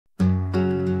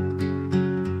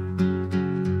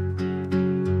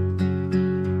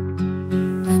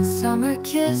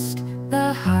kissed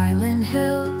the Highland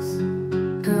Hills.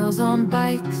 Girls on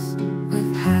bikes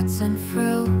with hats and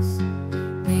frills,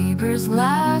 neighbors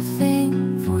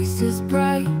laughing, voices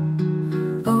bright.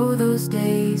 Oh, those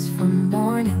days from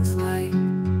morning's light.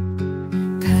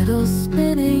 Pedals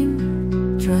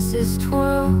spinning, dresses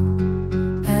twirl,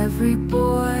 every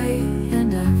boy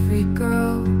and every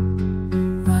girl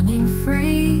running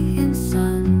free in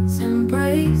sun's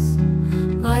embrace.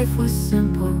 Life was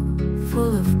simple,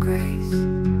 full of grace.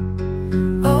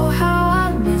 Oh, how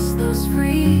I miss those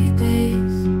free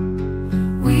days.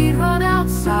 We'd run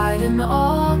outside and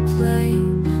all play.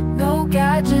 No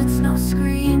gadgets, no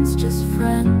screens, just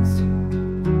friends.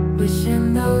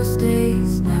 Wishing those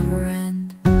days never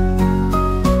end.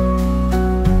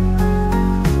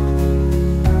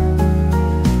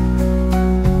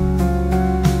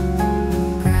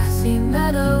 Grassy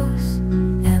meadows,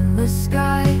 endless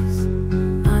skies,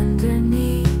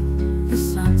 underneath the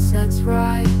sunset's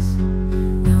rise.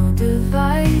 No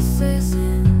devices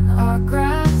in our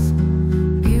grasp,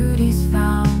 beauty's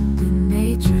found in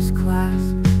nature's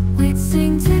clasp. We'd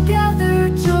sing together,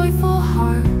 joyful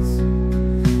hearts,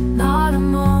 not a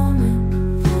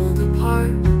moment pulled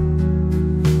apart.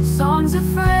 Songs of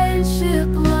friendship,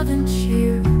 love and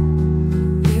cheer,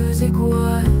 music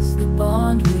was the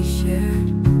bond we shared.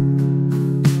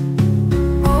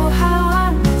 Oh, how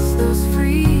I miss those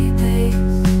free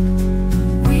days.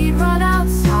 We'd run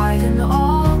outside and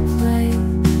all play.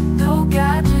 No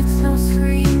gadgets, no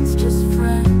screens, just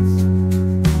friends.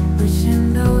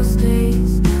 Wishing those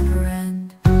days never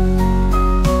end.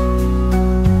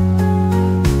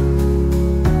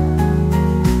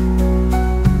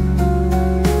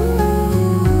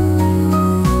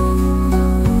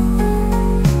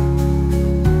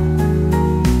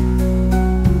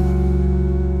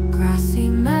 Grassy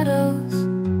meadows,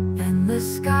 endless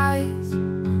skies,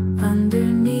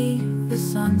 underneath the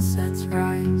sunset's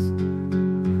rise.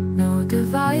 No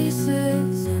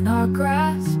devices in our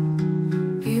grasp,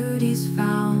 beauty's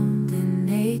found in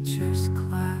nature's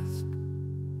clasp.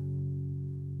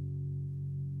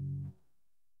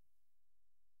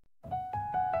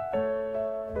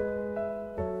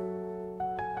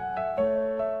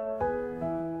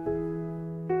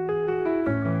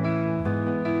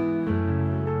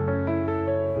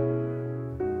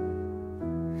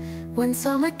 When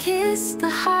summer kissed the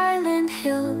Highland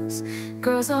Hills,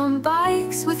 girls on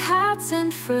bikes with hats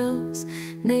and frills,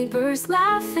 neighbors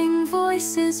laughing,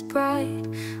 voices bright.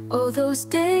 Oh, those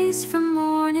days from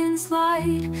morning's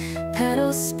light.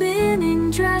 Pedals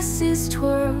spinning, dresses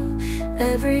twirl,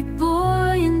 every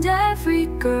boy and every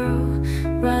girl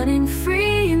running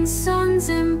free in sun's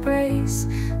embrace.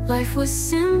 Life was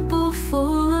simple,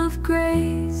 full of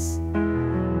grace.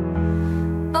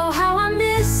 Oh, how I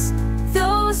miss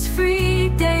those free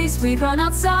days. We'd run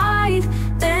outside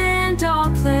and all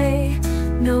play.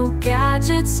 No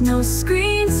gadgets, no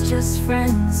screens, just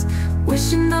friends.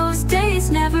 Wishing those days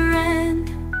never end.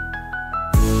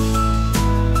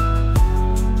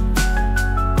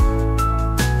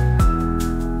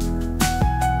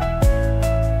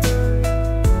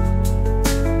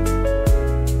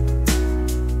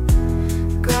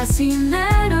 Grassy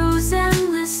meadows,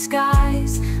 endless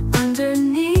skies,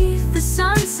 underneath the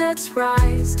sunset's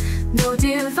rise. No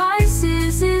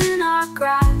devices in our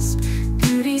grasp,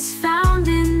 beauty's found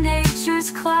in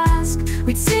nature's clasp.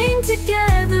 We'd sing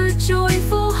together,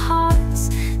 joyful hearts,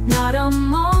 not a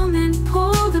moment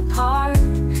pulled apart.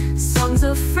 Songs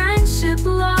of friendship,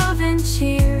 love and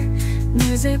cheer,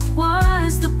 music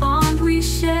was the bond we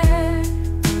shared.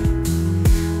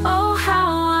 Oh, how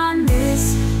I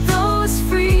miss those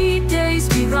free days.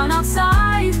 We'd run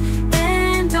outside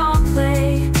and all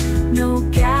play. No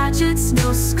gadgets,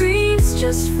 no screens,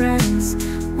 just friends.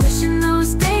 Wishing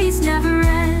those days never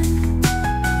end.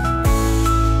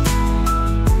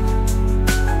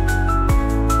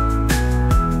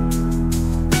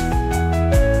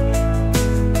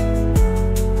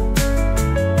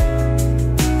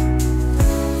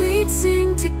 We'd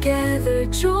sing together,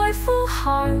 joyful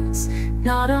hearts,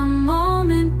 not a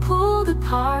moment pulled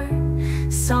apart.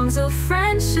 Songs of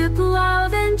friendship,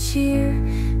 love and cheer,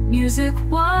 music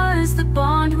was the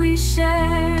bond we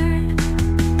shared.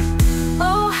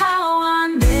 Oh, how I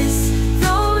miss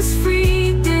those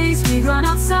free days. We'd run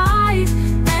outside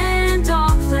and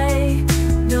all play.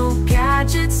 No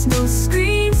gadgets, no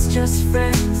screens, just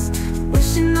friends.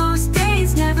 Wishing those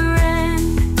days never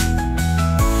end.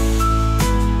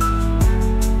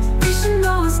 Wishing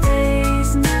those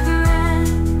days never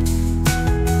end.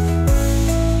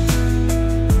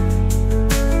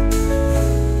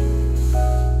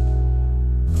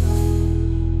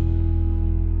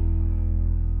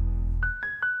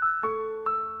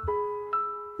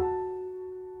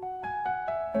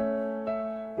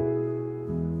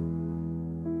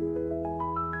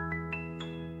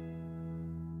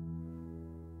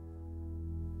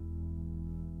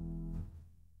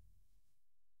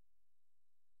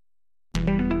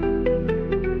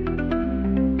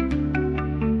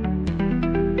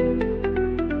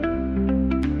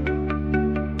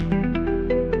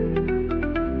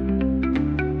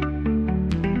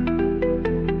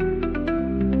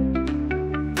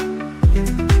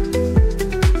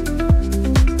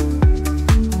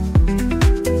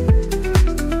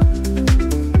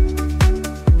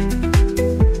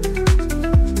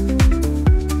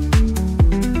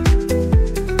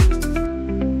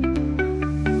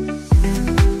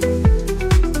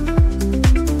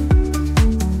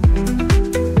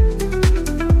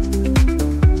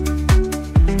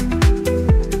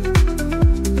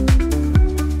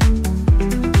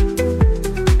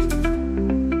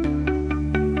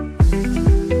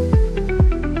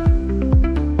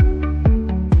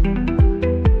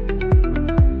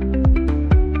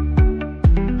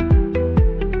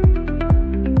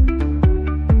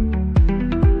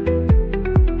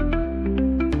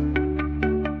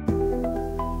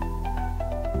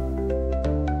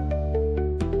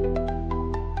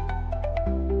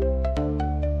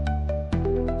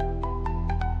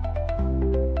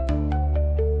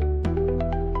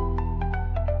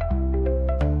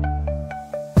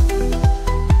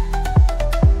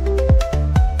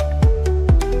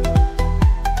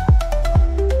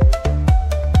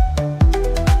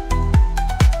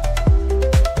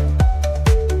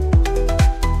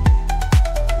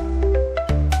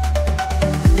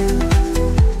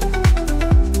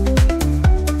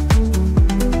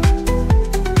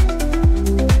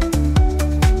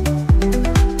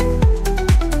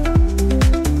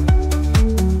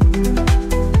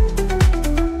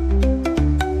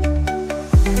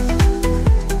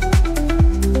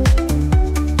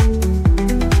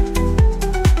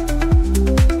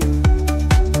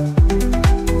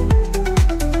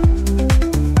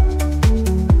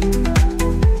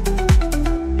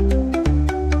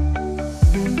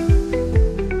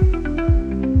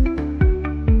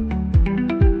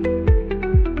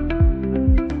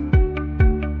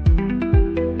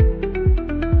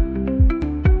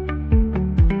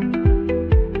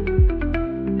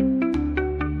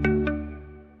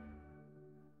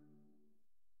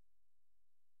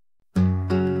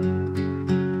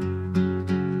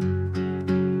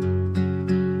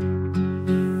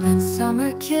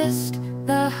 Summer kissed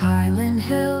the Highland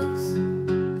hills,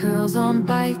 girls on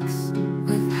bikes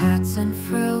with hats and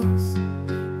frills,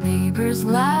 neighbors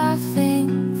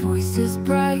laughing, voices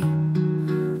bright.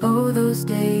 Oh, those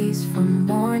days from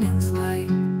morning's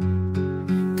light.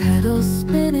 Petals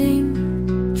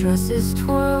spinning, dresses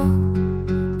twirl,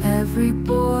 every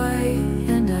boy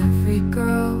and every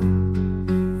girl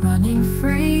running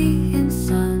free in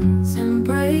sun's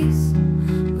embrace.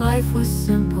 Life was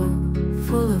simple,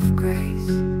 full of grace.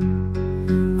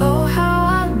 Oh, how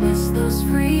I miss those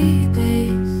free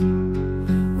days.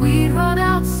 We'd run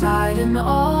outside and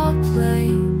all play.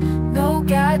 No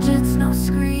gadgets, no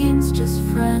screens, just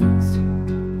friends.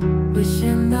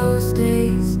 Wishing those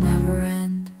days never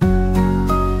end.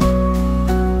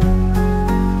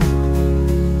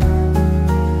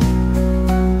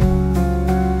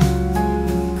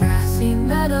 Grassy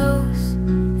meadows,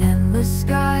 endless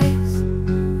skies,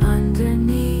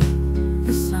 underneath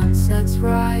the sunset's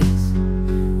rise.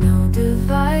 No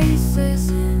devices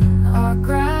in our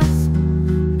grasp,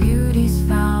 beauty's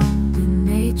found in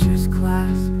nature's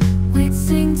clasp. We'd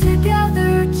sing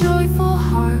together, joyful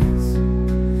hearts,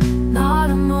 not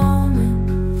a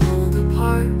moment pulled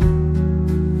apart.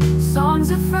 Songs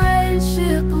of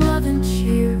friendship, love and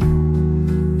cheer,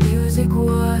 music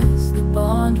was the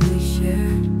bond we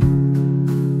shared.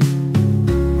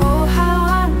 Oh, how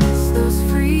I miss those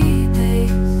free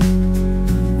days.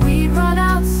 We'd run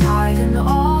outside and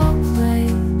all play.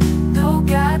 No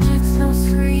gadgets, no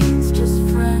screens, just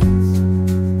friends.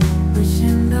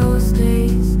 Wishing those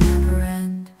days never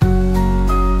end.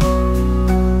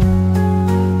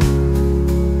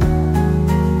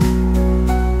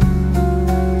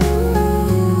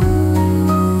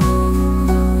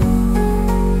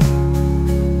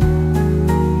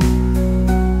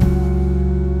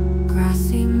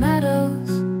 Grassy meadows,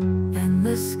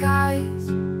 endless skies,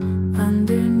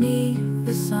 underneath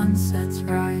the sunset's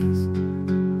rise.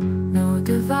 No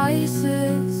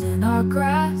devices in our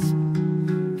grasp,